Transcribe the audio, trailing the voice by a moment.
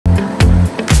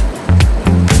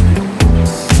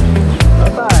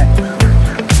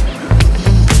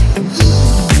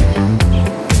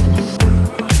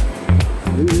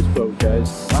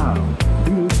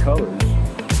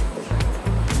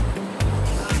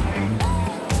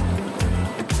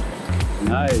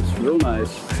Nice, real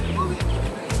nice.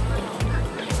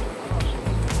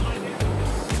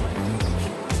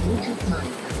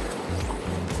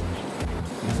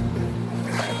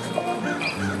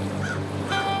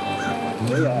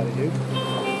 Way out of here.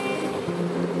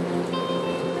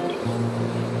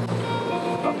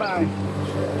 Bye-bye.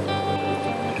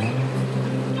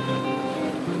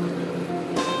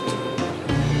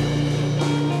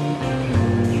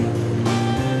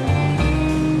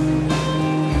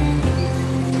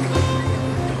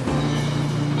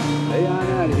 Stay on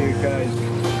out of here, guys.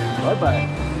 Bye-bye.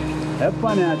 Have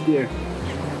fun out there.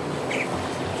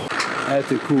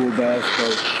 That's a cool bass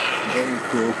boat. Very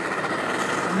cool.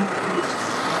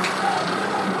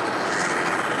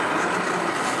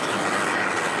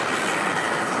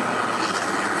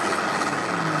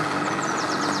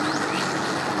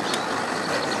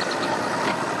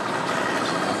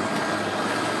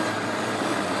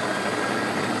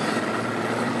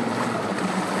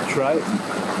 Triton,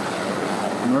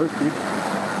 Mercury.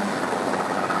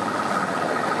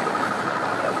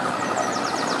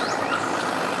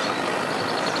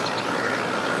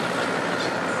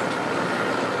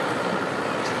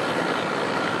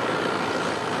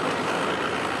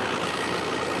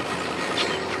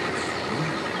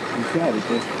 You got it,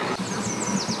 dude.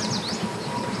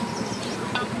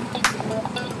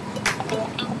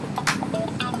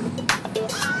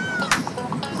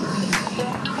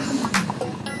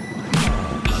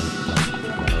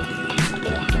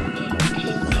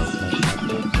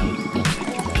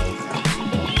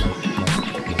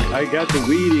 I got the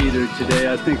weed eater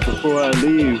today. I think before I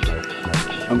leave,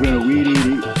 I'm going to weed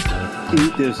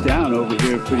eat this down over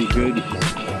here pretty good.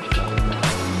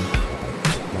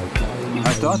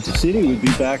 I thought the city would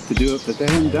be back to do it, but they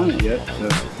haven't done it yet. So,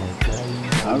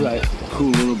 all right,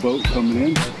 cool little boat coming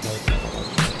in.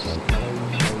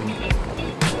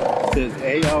 It says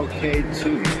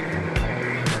ALK2.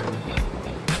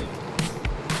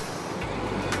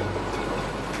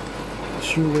 Not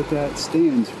sure what that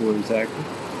stands for exactly.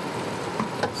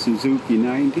 Suzuki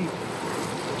 90.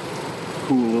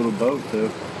 Cool little boat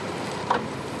though.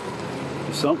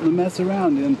 There's something to mess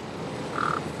around in.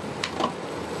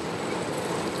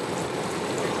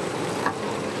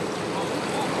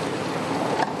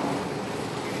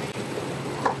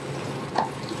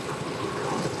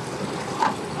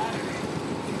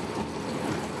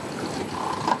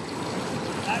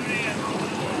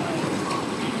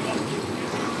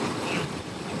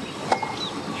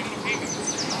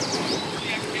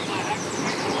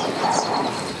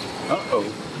 Uh-oh.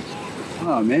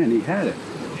 Oh man, he had it.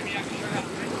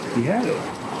 He had it.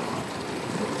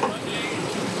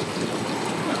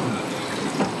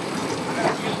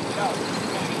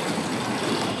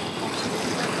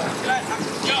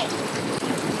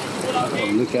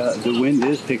 Uh-oh, look out. The wind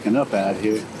is picking up out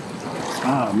here.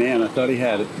 Oh man, I thought he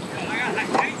had it.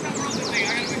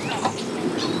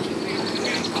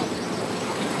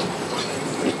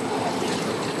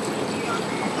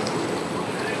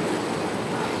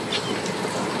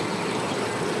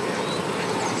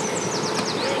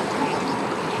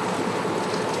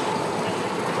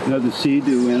 Another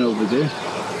sea-doo in over there.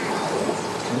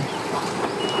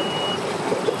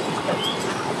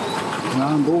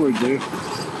 On board there.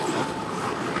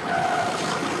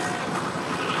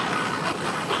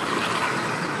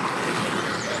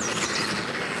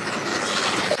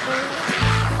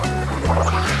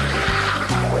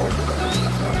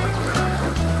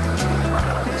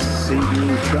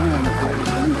 Sea-doo trying to play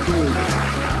good.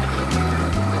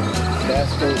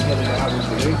 Bass boat headed out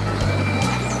over there.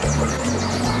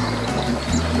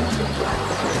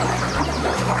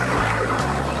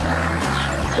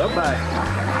 Bye-bye.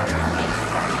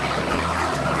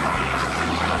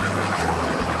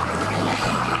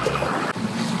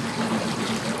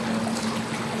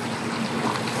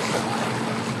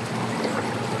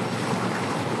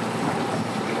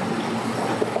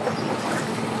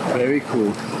 Very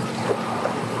cool.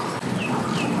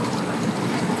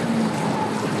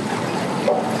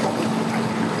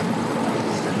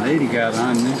 Lady got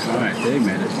on this. All right, they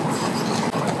made it.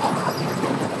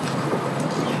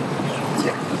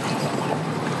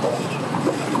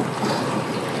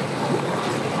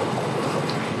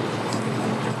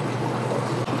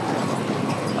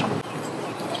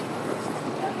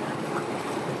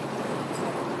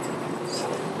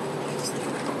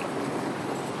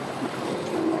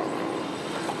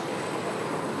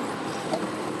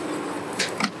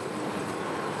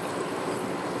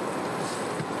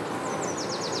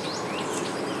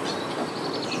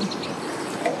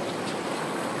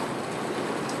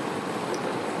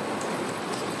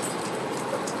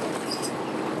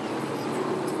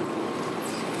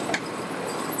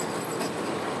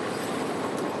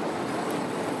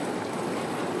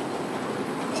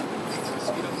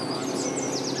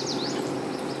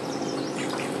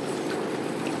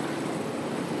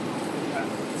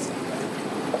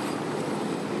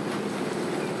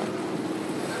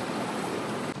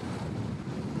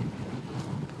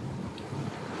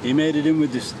 He made it in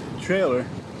with this trailer.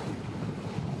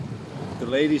 The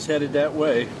lady's headed that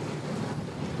way.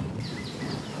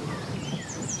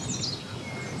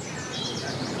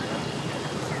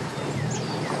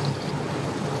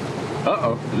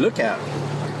 Uh-oh, look out.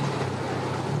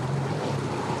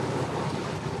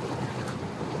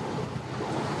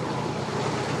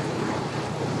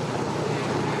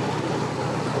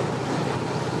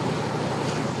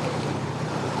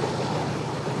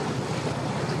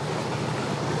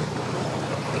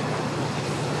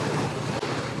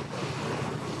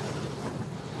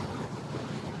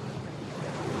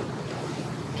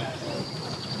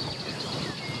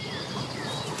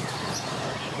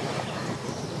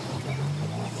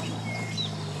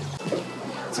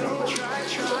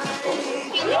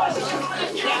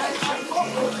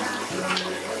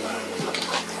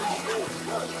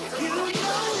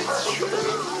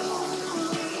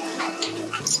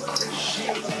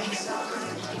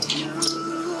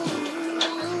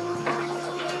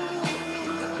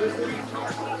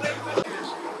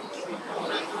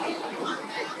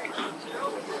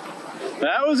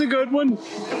 That was a good one.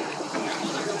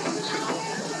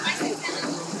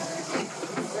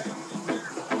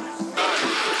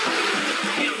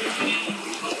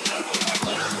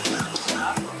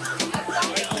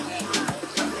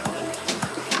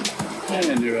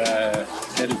 And you're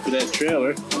headed for that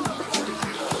trailer.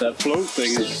 That float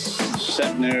thing is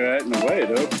sitting there right in the way,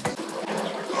 though.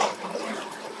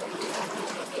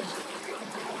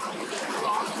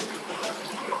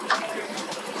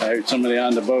 I heard somebody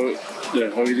on the boat.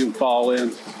 How you didn't fall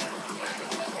in.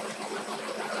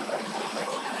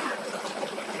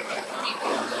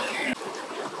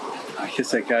 I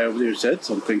guess that guy over there said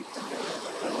something.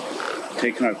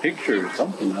 Taking our picture or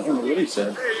something. I don't know what he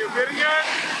said. Hey, you getting it?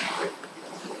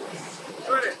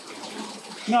 Shut it.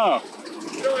 No.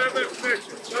 You don't have that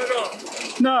permission. Shut it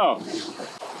off. No.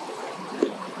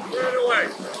 Turn it away.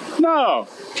 No.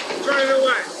 Turn it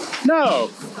away. No.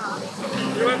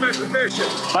 You don't have my permission.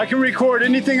 I can record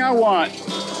anything I want.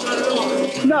 Shut it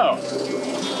off. No.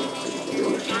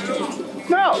 Shut it off.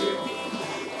 No.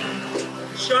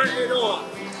 Shut it off.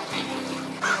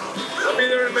 I'll be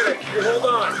there in a minute. You hold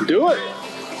on. Do it.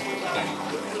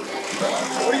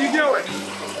 What are you doing?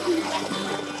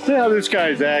 See how this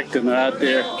guy's acting out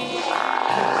there. I'll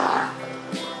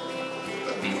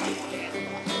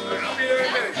be there in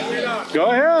a minute. Wait on.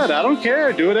 Go ahead. I don't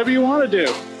care. Do whatever you want to do.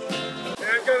 Hey,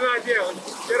 I've got an idea.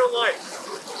 Get a light.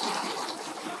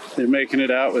 They're making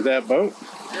it out with that boat.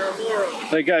 You're a moron.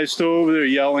 That guy's still over there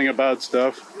yelling about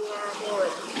stuff. You are a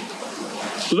moron.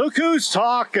 Look who's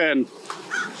talking.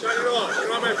 Shut it off. You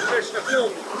don't have my permission to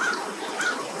film me.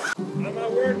 I'm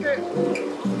not working.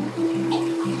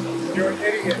 You're an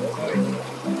idiot, buddy.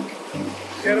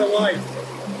 Get a life.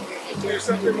 Do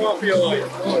something more for your life.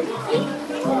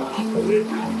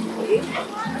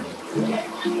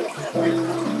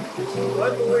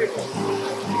 Unbelievable.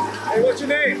 Hey, what's your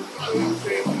name?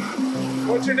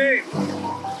 What's your name?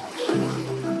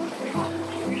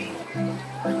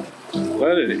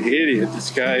 What an idiot this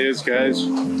guy is, guys.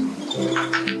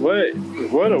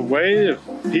 What a way that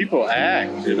people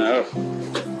act, you know.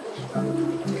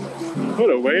 What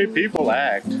a way people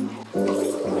act.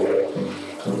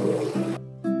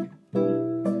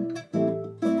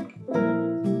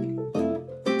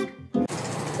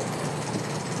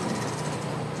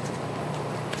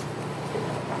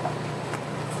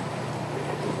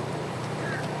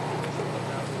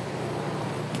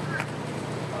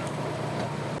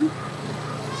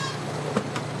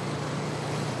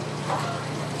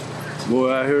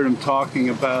 Boy, I heard him talking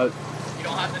about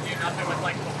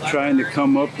trying to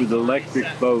come up with electric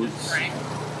boats.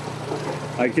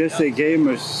 I guess they gave him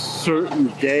a certain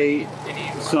date,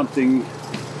 something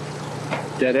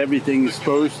that everything's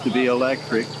supposed to be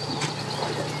electric.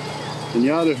 And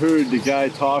you ought to heard the guy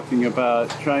talking about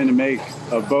trying to make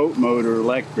a boat motor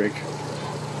electric.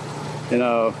 You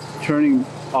know, turning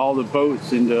all the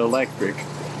boats into electric.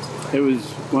 It was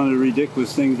one of the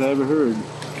ridiculous things I ever heard.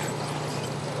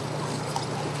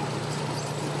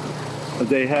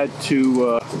 They had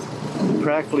to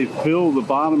practically fill the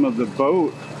bottom of the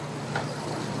boat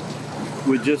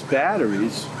with just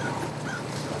batteries.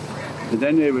 And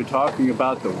then they were talking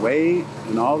about the weight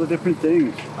and all the different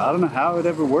things. I don't know how it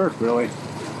ever worked, really.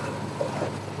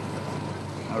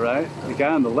 All right, the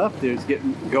guy on the left there is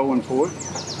going for it.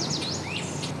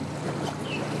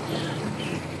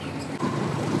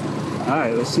 All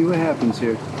right, let's see what happens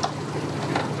here.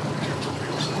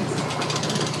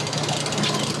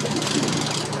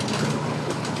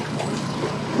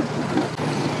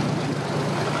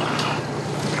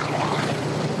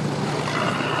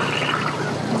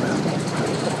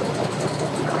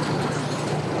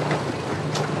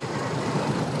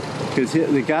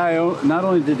 Because the guy, not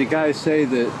only did the guy say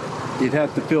that you'd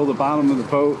have to fill the bottom of the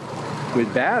boat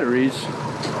with batteries,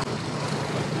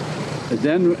 but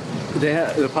then they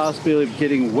had the possibility of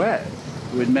getting wet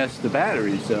would mess the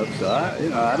batteries up. So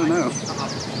I don't know.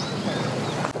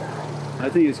 I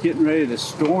think it's getting ready to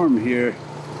storm here.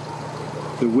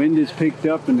 The wind is picked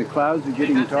up and the clouds are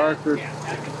getting darker.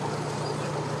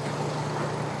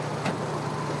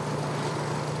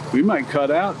 We might cut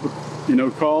out,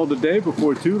 call it a day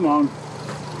before too long.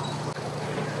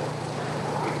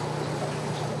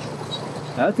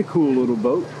 That's a cool little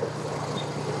boat.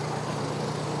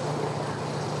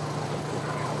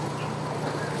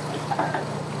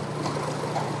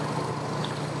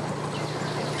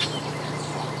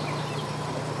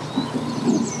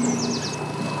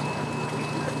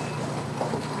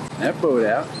 That boat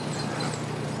out.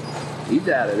 He's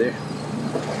out of there.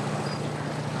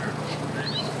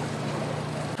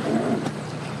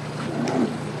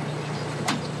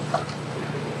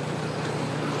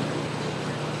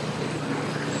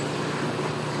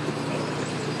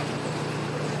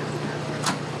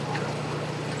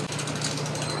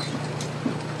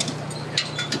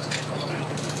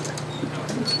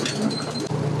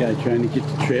 Guy trying to get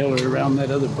the trailer around that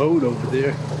other boat over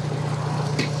there.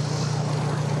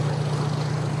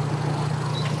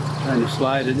 Trying to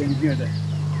slide it in here to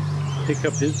pick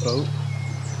up his boat.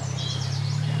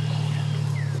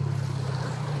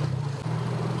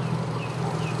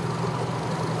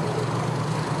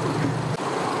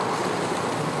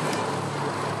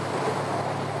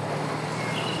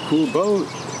 Cool boat.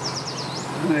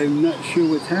 I'm not sure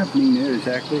what's happening there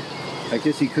exactly. I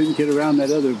guess he couldn't get around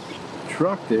that other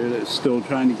truck there that's still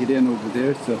trying to get in over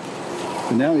there. So,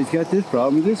 but now he's got this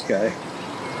problem with this guy.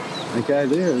 That guy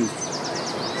there is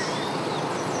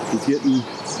he's getting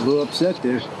a little upset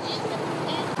there.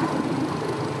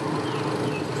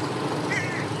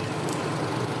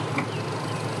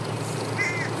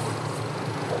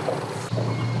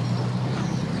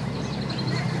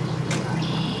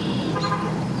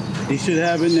 He should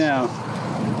have it now.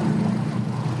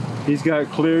 He's got a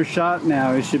clear shot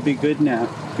now. It should be good now.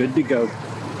 Good to go.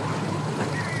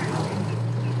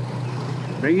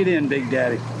 Bring it in, Big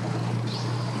Daddy.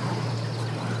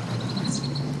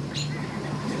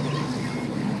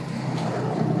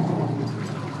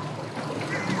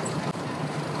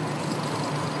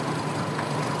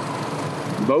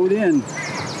 Boat in.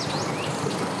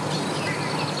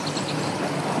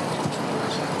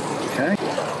 Okay.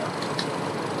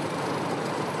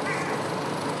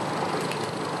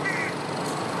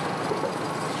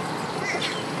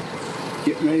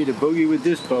 Getting ready to boogie with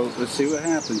this boat. Let's see what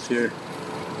happens here.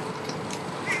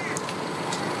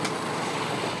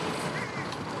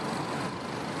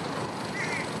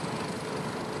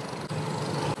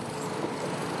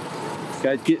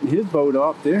 Guy's getting his boat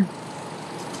off there.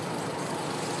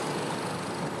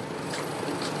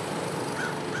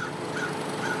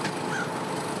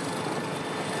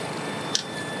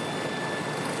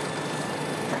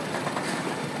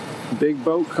 Big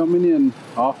boat coming in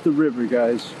off the river,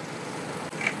 guys.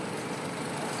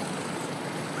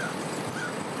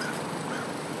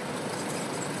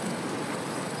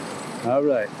 All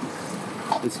right,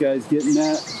 this guy's getting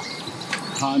that.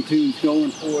 Pontoon's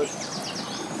going for it.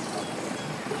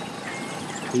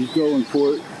 He's going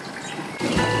for it.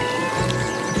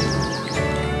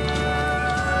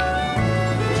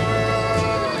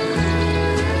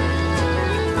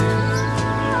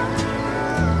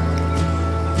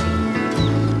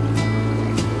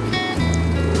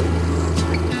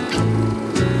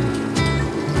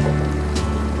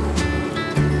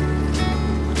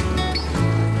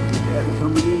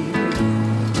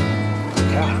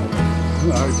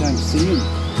 Hard time seeing.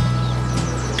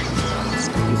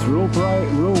 It's real bright,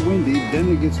 real windy, then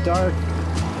it gets dark.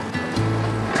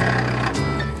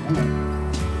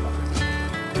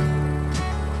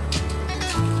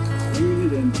 Bringing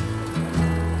it in.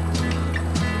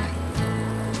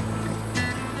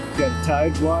 Got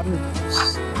Tidewater.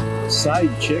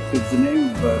 Side Chick is the name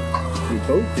of the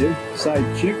boat there.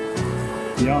 Side Chick.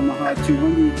 Yamaha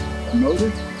 200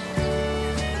 motor.